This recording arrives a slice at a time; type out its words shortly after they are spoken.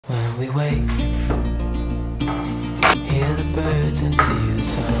we wake, hear the birds and see the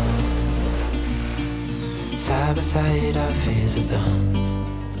sun. Side by side our fears are done.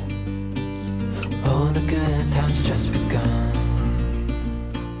 Oh, the good times just begun.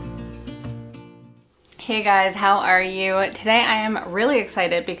 Hey guys, how are you? Today I am really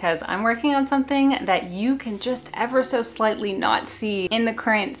excited because I'm working on something that you can just ever so slightly not see in the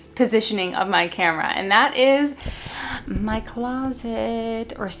current positioning of my camera, and that is my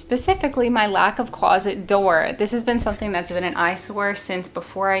closet, or specifically my lack of closet door. This has been something that's been an eyesore since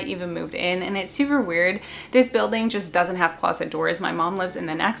before I even moved in, and it's super weird. This building just doesn't have closet doors. My mom lives in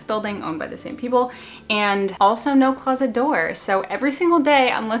the next building owned by the same people, and also no closet door. So every single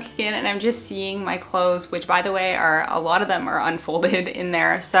day I'm looking in and I'm just seeing my clothes, which by the way are a lot of them are unfolded in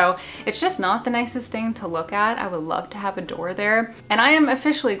there. So it's just not the nicest thing to look at. I would love to have a door there, and I am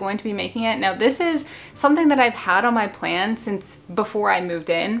officially going to be making it. Now this is something that I've had on my plan since before I moved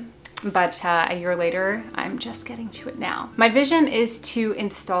in, but a year later, I'm just getting to it now. My vision is to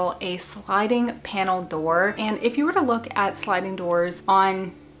install a sliding panel door, and if you were to look at sliding doors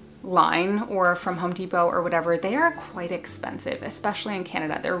online or from Home Depot or whatever, they are quite expensive, especially in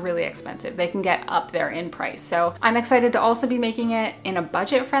Canada. They're really expensive. They can get up there in price. So I'm excited to also be making it in a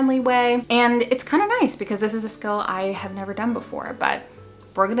budget-friendly way, and it's kind of nice because this is a skill I have never done before, but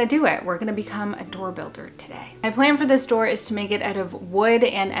we're gonna do it. We're gonna become a door builder today. My plan for this door is to make it out of wood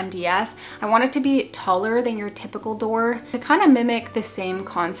and MDF. I want it to be taller than your typical door to kind of mimic the same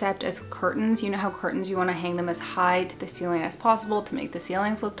concept as curtains. You know how curtains, you wanna hang them as high to the ceiling as possible to make the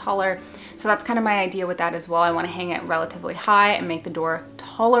ceilings look taller. So that's kind of my idea with that as well. I wanna hang it relatively high and make the door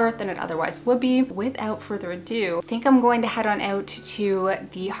taller than it otherwise would be. Without further ado, I think I'm going to head on out to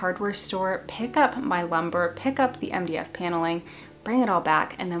the hardware store, pick up my lumber, pick up the MDF paneling, bring it all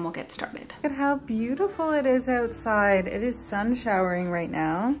back, and then we'll get started. Look at how beautiful it is outside. It is sun showering right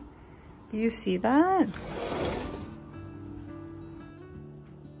now. Do you see that?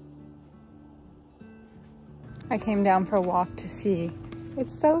 I came down for a walk to see.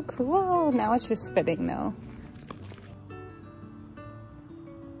 It's so cool. Now it's just spitting though.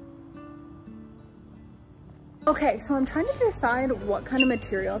 Okay, so I'm trying to decide what kind of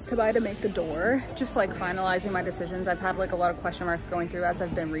materials to buy to make the door. Just like finalizing my decisions. I've had like a lot of question marks going through as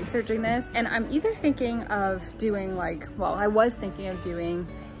I've been researching this. And I'm either thinking of doing I was thinking of doing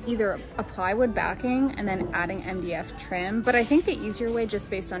either a plywood backing and then adding MDF trim. But I think the easier way, just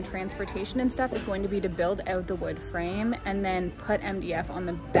based on transportation and stuff, is going to be to build out the wood frame and then put MDF on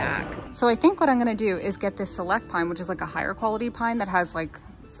the back. So I think what I'm gonna do is get this select pine, which is like a higher quality pine that has like,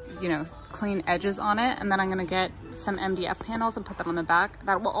 you know, clean edges on it, and then I'm gonna get some MDF panels and put that on the back.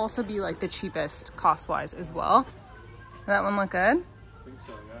 That will also be like the cheapest cost-wise as well. Does that one look good? I think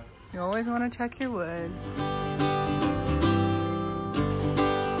so, yeah. You always want to check your wood.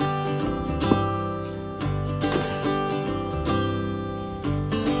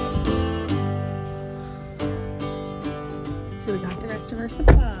 So we got the rest of our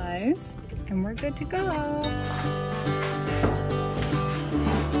supplies and we're good to go.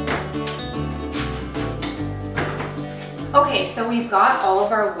 Okay, so we've got all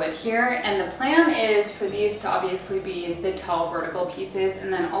of our wood here, and the plan is for these to obviously be the tall vertical pieces,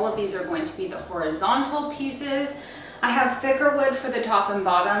 and then all of these are going to be the horizontal pieces. I have thicker wood for the top and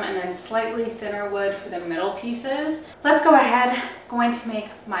bottom, and then slightly thinner wood for the middle pieces. Let's go ahead. Going to make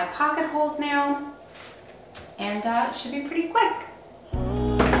my pocket holes now, and it should be pretty quick.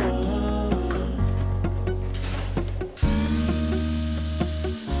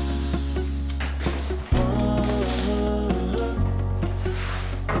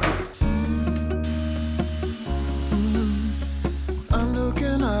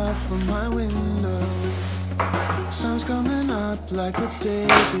 From my window, sun's coming up like the day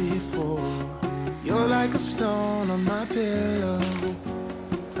before. You're like a stone on my pillow.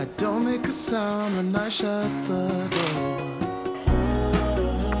 I don't make a sound when I shut the door.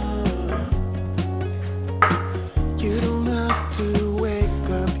 You don't have to wake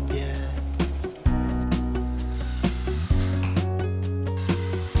up yet.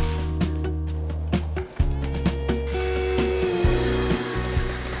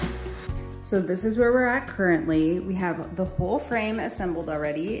 So this is where we're at currently. We have the whole frame assembled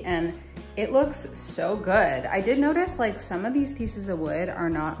already, and it looks so good. I did notice like some of these pieces of wood are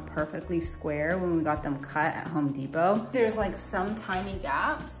not perfectly square when we got them cut at Home Depot. There's like some tiny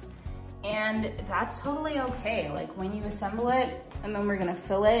gaps, and that's totally okay. Like when you assemble it and then we're gonna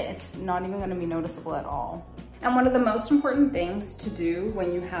fill it, it's not even gonna be noticeable at all. And one of the most important things to do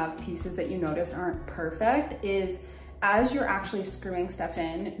when you have pieces that you notice aren't perfect is as you're actually screwing stuff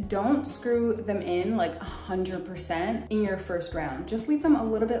in, don't screw them in like 100% in your first round. Just leave them a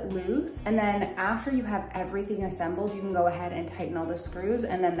little bit loose. And then after you have everything assembled, you can go ahead and tighten all the screws.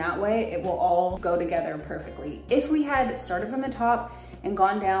 And then that way it will all go together perfectly. If we had started from the top and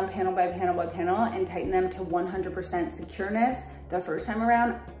gone down panel by panel by panel and tightened them to 100% secureness the first time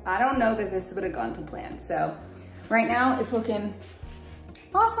around, I don't know that this would have gone to plan. So right now it's looking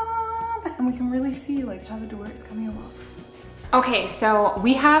awesome, and we can really see like how the door is coming along. Okay, so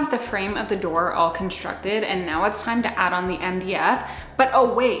we have the frame of the door all constructed, and now it's time to add on the MDF. But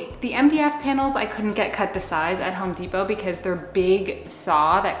oh wait, the MDF panels I couldn't get cut to size at Home Depot because their big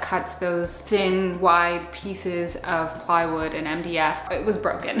saw that cuts those thin, wide pieces of plywood and MDF, it was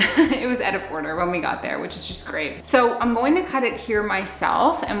broken. It was out of order when we got there, which is just great. So I'm going to cut it here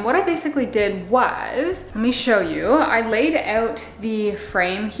myself, and what I basically did was, let me show you, I laid out the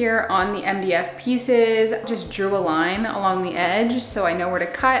frame here on the MDF pieces, just drew a line along the edge so I know where to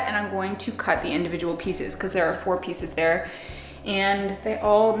cut, and I'm going to cut the individual pieces because there are 4 pieces there. And they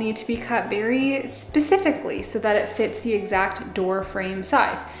all need to be cut very specifically so that it fits the exact door frame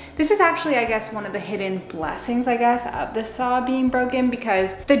size. This is actually, I guess, one of the hidden blessings, I guess, of the saw being broken,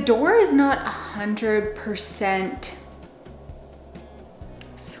 because the door is not 100%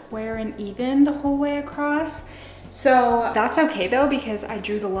 square and even the whole way across. So that's okay though, because I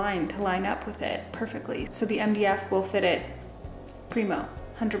drew the line to line up with it perfectly. So the MDF will fit it primo,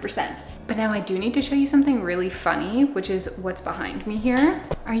 100%. But now I do need to show you something really funny, which is what's behind me here.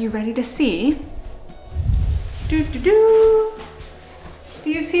 Are you ready to see? Do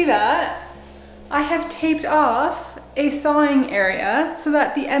you see that? I have taped off a sawing area so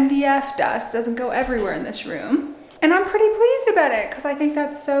that the MDF dust doesn't go everywhere in this room. And I'm pretty pleased about it because I think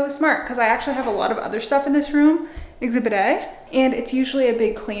that's so smart, because I actually have a lot of other stuff in this room, Exhibit A, and it's usually a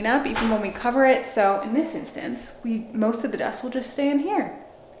big cleanup even when we cover it. So in this instance, most of the dust will just stay in here.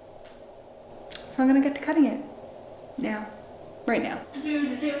 So I'm gonna get to cutting it now, right now.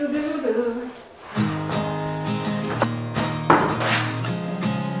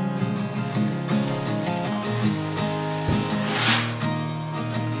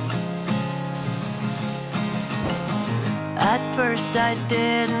 At first I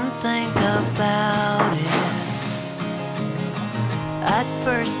didn't think about it. At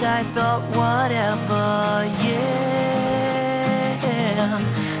first I thought whatever, yeah.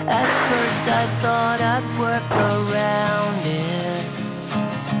 At first I thought I'd work around it.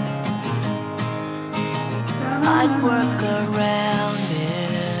 I'd work around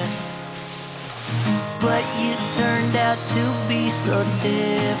it. But you turned out to be so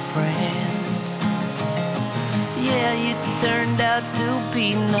different. Yeah, you turned out to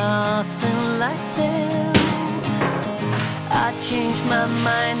be nothing like them. I changed my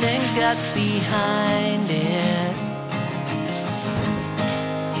mind and got behind it.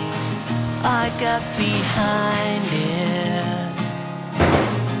 I got behind it.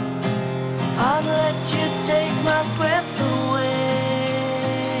 I'd let you take my breath away.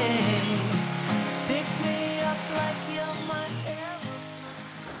 Pick me up like you're my aeroplane.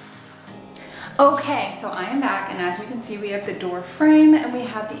 Okay, so I am back, and as you can see, we have the door frame and we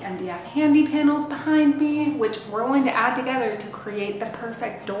have the MDF handy panels behind me, which we're going to add together to create the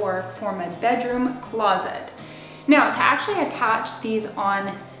perfect door for my bedroom closet. Now, to actually attach these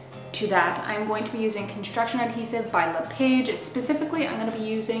on to that, I'm going to be using construction adhesive by LePage. Specifically, I'm going to be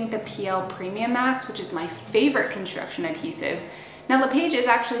using the PL Premium Max, which is my favorite construction adhesive. Now, LePage is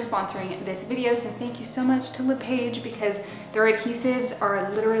actually sponsoring this video, so thank you so much to LePage, because their adhesives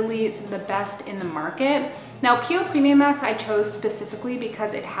are literally some of the best in the market. Now, PL Premium Max I chose specifically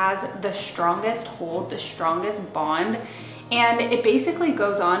because it has the strongest hold, the strongest bond, and it basically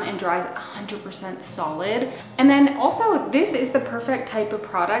goes on and dries 100% solid. And then also, this is the perfect type of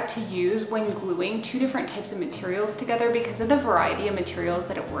product to use when gluing 2 different types of materials together because of the variety of materials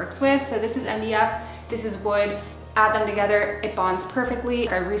that it works with. So this is MDF, this is wood. Add them together, it bonds perfectly.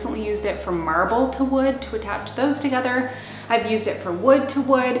 I recently used it from marble to wood to attach those together. I've used it for wood to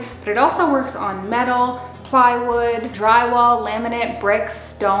wood, but it also works on metal, plywood, drywall, laminate, bricks,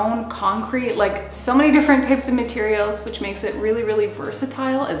 stone, concrete, like so many different types of materials, which makes it really, really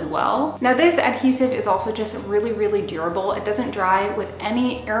versatile as well. Now, this adhesive is also just really, really durable. It doesn't dry with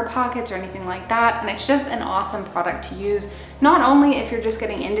any air pockets or anything like that, and it's just an awesome product to use, not only if you're just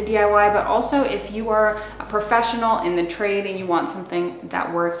getting into DIY, but also if you are a professional in the trade and you want something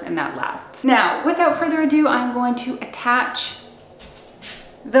that works and that lasts. Now, without further ado, I'm going to attach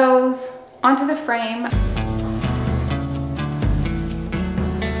those onto the frame.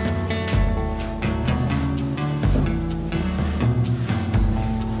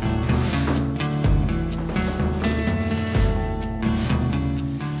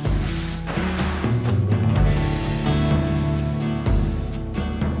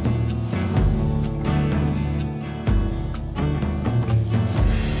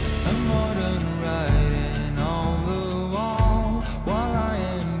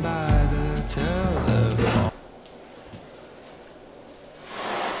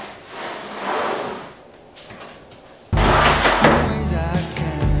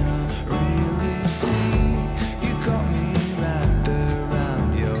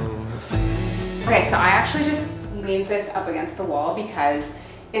 actually just leaned this up against the wall because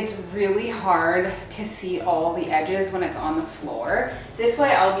it's really hard to see all the edges when it's on the floor. This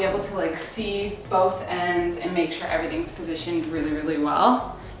way I'll be able to like see both ends and make sure everything's positioned really, really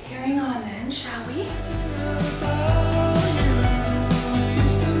well. Carrying on then, shall we?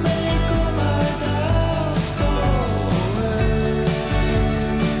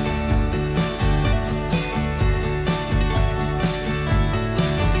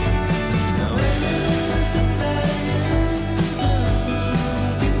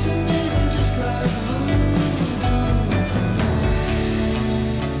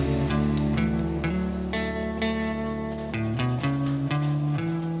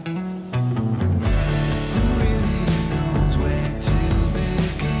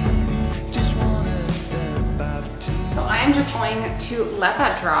 I'm just going to let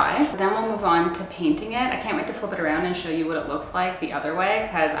that dry, then we'll move on to painting it. I can't wait to flip it around and show you what it looks like the other way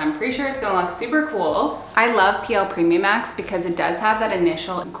because I'm pretty sure it's gonna look super cool. I love PL Premium Max because it does have that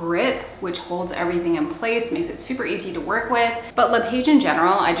initial grip which holds everything in place, makes it super easy to work with. But LePage in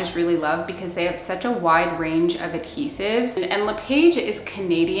general, I just really love because they have such a wide range of adhesives. And LePage is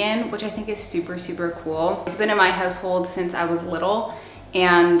Canadian, which I think is super, super cool. It's been in my household since I was little,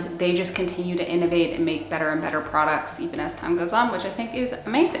 and they just continue to innovate and make better and better products even as time goes on, which I think is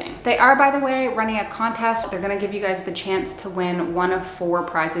amazing. They are, by the way, running a contest. They're gonna give you guys the chance to win one of 4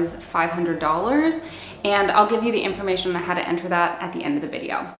 prizes, $500, and I'll give you the information on how to enter that at the end of the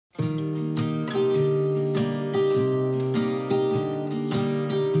video.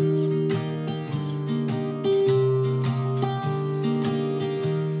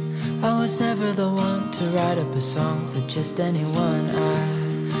 I was never the one to write up a song for just anyone.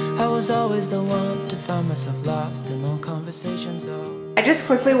 I was always the one to find myself lost in long conversations. I just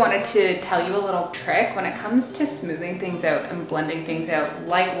quickly wanted to tell you a little trick when it comes to smoothing things out and blending things out,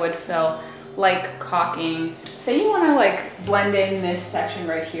 like wood fill, like caulking. Say you want to like blend in this section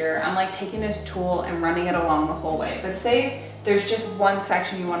right here. I'm like taking this tool and running it along the whole way. But say there's just one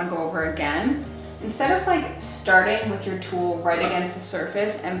section you want to go over again. Instead of like starting with your tool right against the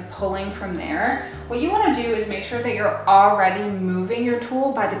surface and pulling from there, what you want to do is make sure that you're already moving your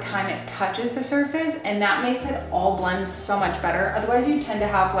tool by the time it touches the surface, and that makes it all blend so much better. Otherwise you tend to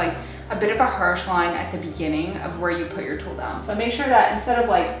have like a bit of a harsh line at the beginning of where you put your tool down. So make sure that instead of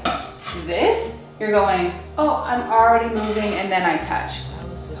like this, you're going, oh, I'm already moving, and then I touch.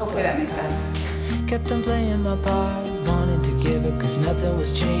 Hopefully that makes sense. Kept on playing my part, wanting to give up cause nothing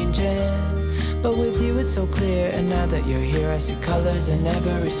was changing. But with you it's so clear, and now that you're here I see colors in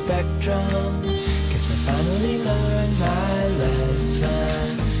every spectrum. Guess I finally learned my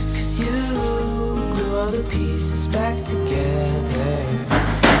lesson, cause you glue all the pieces back together.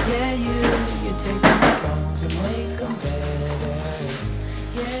 Yeah, you take the wrongs and make them better.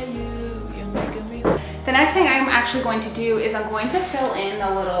 Yeah, you're making me. The next thing I'm actually going to do is I'm going to fill in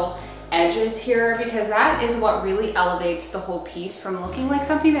the little edges here, because that is what really elevates the whole piece from looking like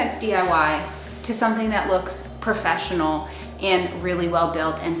something that's DIY to something that looks professional and really well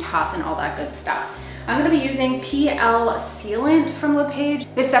built and tough and all that good stuff. I'm gonna be using PL Sealant from LePage.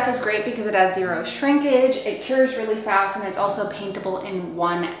 This stuff is great because it has 0 shrinkage, it cures really fast, and it's also paintable in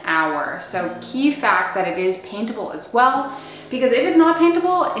 1 hour. So key fact that it is paintable as well, because if it's not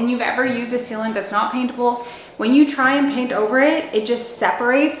paintable and you've ever used a sealant that's not paintable, when you try and paint over it, it just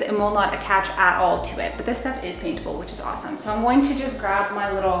separates and will not attach at all to it. But this stuff is paintable, which is awesome. So I'm going to just grab my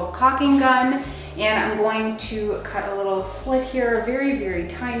little caulking gun, and I'm going to cut a little slit here, very, very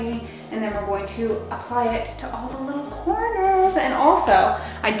tiny, and then we're going to apply it to all the little corners. And also,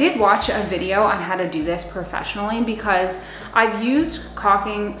 I did watch a video on how to do this professionally, because I've used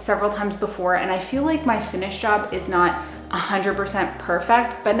caulking several times before, and I feel like my finish job is not 100%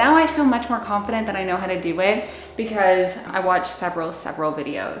 perfect, but now I feel much more confident that I know how to do it because I watched several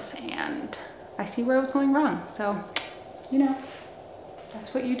videos and I see where I was going wrong. So, you know,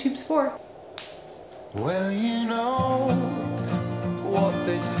 that's what YouTube's for. Well, you know what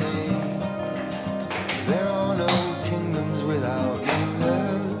they say, there are no kingdoms without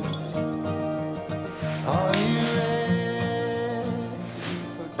rulers. Are you ready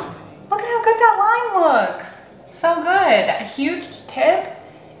for change? Look at how good that line looks. So good. A huge tip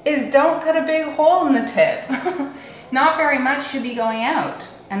is don't cut a big hole in the tip. Not very much should be going out.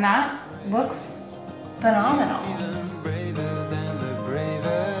 And that looks phenomenal. Even braver than the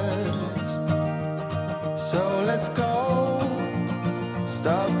bravest. So let's go,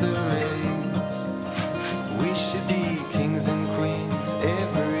 start the race. We should be kings and queens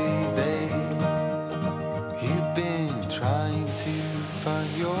every day. You've been trying to find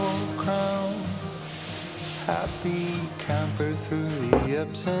your crown, happy camper through the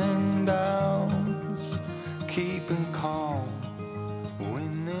ups and downs. keeping calm,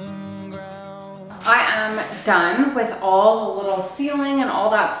 winning ground. I am done with all the little sealing and all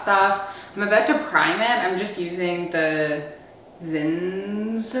that stuff. I'm about to prime it. I'm just using the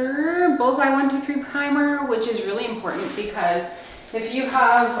Zinsser Bullseye 123 primer, which is really important because if you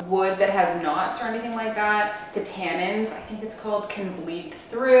have wood that has knots or anything like that, the tannins, I think it's called, can bleed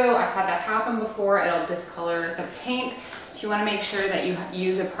through. I've had that happen before. It'll discolor the paint. So you want to make sure that you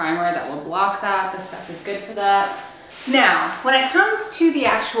use a primer that will block that. This stuff is good for that. Now, when it comes to the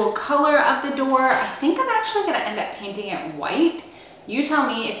actual color of the door, I think I'm actually going to end up painting it white. You tell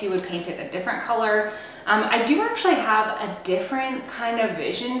me if you would paint it a different color. I do actually have a different kind of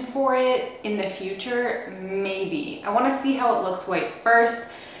vision for it in the future, maybe. I want to see how it looks white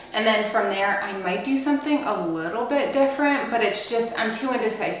first, and then from there I might do something a little bit different, but it's just, I'm too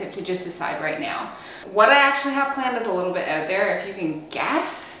indecisive to just decide right now. What I actually have planned is a little bit out there. If you can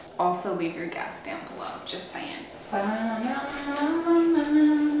guess, also leave your guess down below, just saying.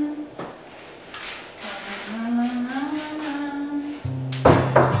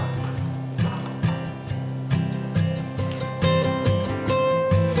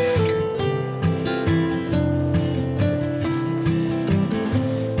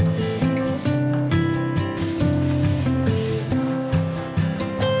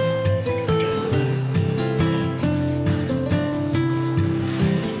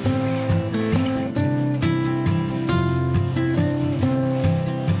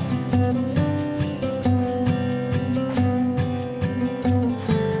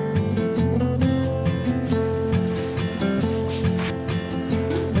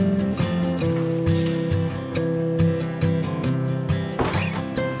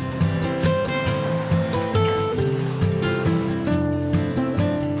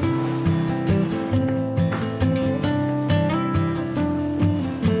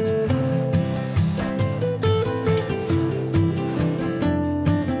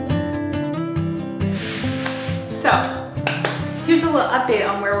 Here's a little update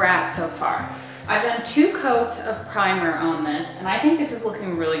on where we're at so far. I've done 2 coats of primer on this, and I think this is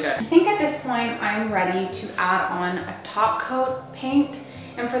looking really good. I think at this point I'm ready to add on a top coat paint,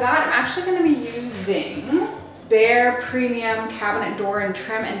 and for that I'm actually going to be using Bare Premium Cabinet Door and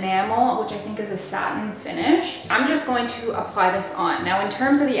Trim Enamel, which I think is a satin finish. I'm just going to apply this on. Now in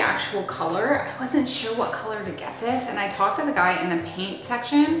terms of the actual color, I wasn't sure what color to get this, and I talked to the guy in the paint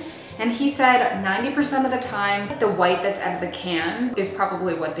section, and he said 90% of the time, the white that's out of the can is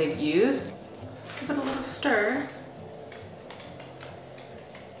probably what they've used. Let's give it a little stir.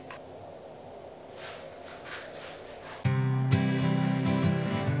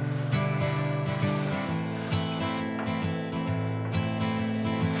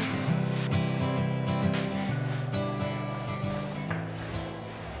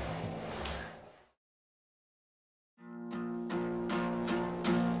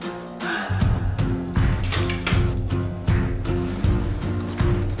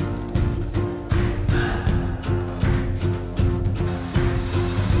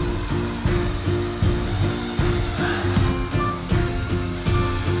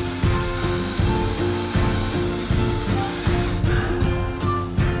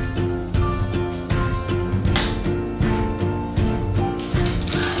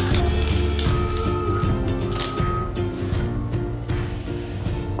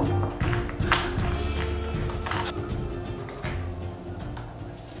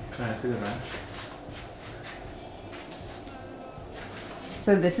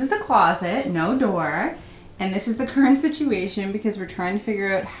 So this is the closet, no door, and this is the current situation because we're trying to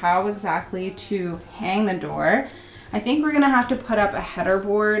figure out how exactly to hang the door. I think we're gonna have to put up a header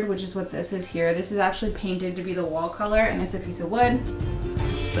board, which is what this is here. This is actually painted to be the wall color, and it's a piece of wood.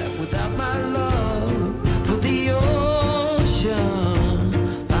 That without my love for the ocean,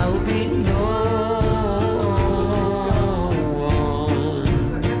 I would be no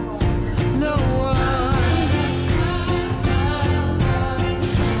one, no one.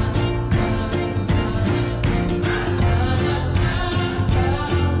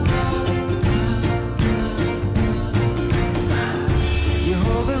 You're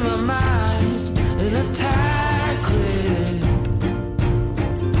holding my mind in a tight grip.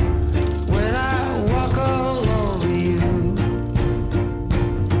 When I walk all over you,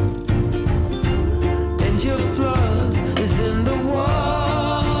 and your blood is in the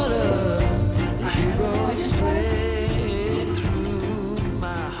water, you go straight through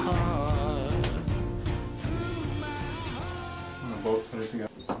my heart. I'm gonna both put it together.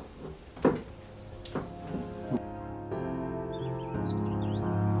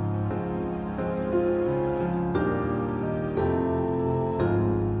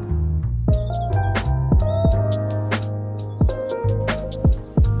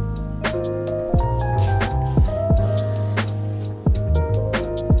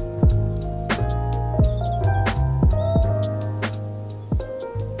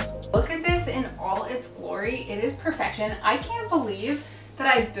 that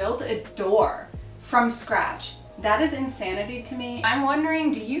I built a door from scratch. That is insanity to me. I'm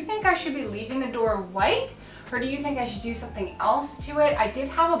wondering, do you think I should be leaving the door white? Or do you think I should do something else to it? I did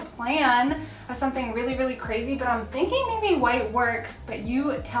have a plan of something really, really crazy, but I'm thinking maybe white works, but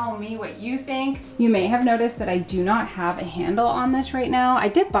you tell me what you think. You may have noticed that I do not have a handle on this right now. I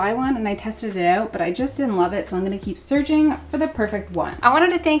did buy one and I tested it out, but I just didn't love it, so I'm gonna keep searching for the perfect one. I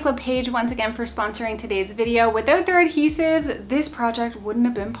wanted to thank LePage once again for sponsoring today's video. Without their adhesives, this project wouldn't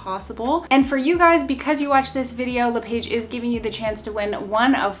have been possible. And for you guys, because you watched this video, LePage is giving you the chance to win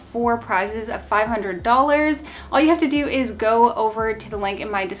one of 4 prizes of $500. All you have to do is go over to the link in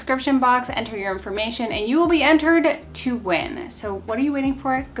my description box, enter your information, and you will be entered to win. So what are you waiting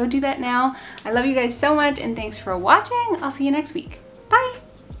for? Go do that now. I love you guys so much, and thanks for watching. I'll see you next week. Bye.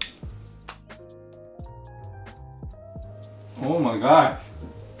 Oh my gosh.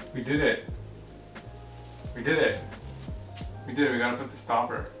 We did it. We did it. We did it. We gotta put the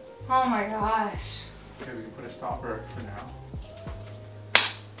stopper. Oh my gosh. Okay, we can put a stopper for now.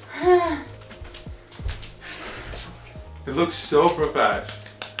 It looks so profesh.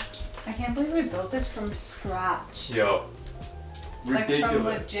 I can't believe we built this from scratch. Yo. Ridiculous. Like from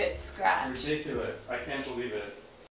legit scratch. Ridiculous. I can't believe it.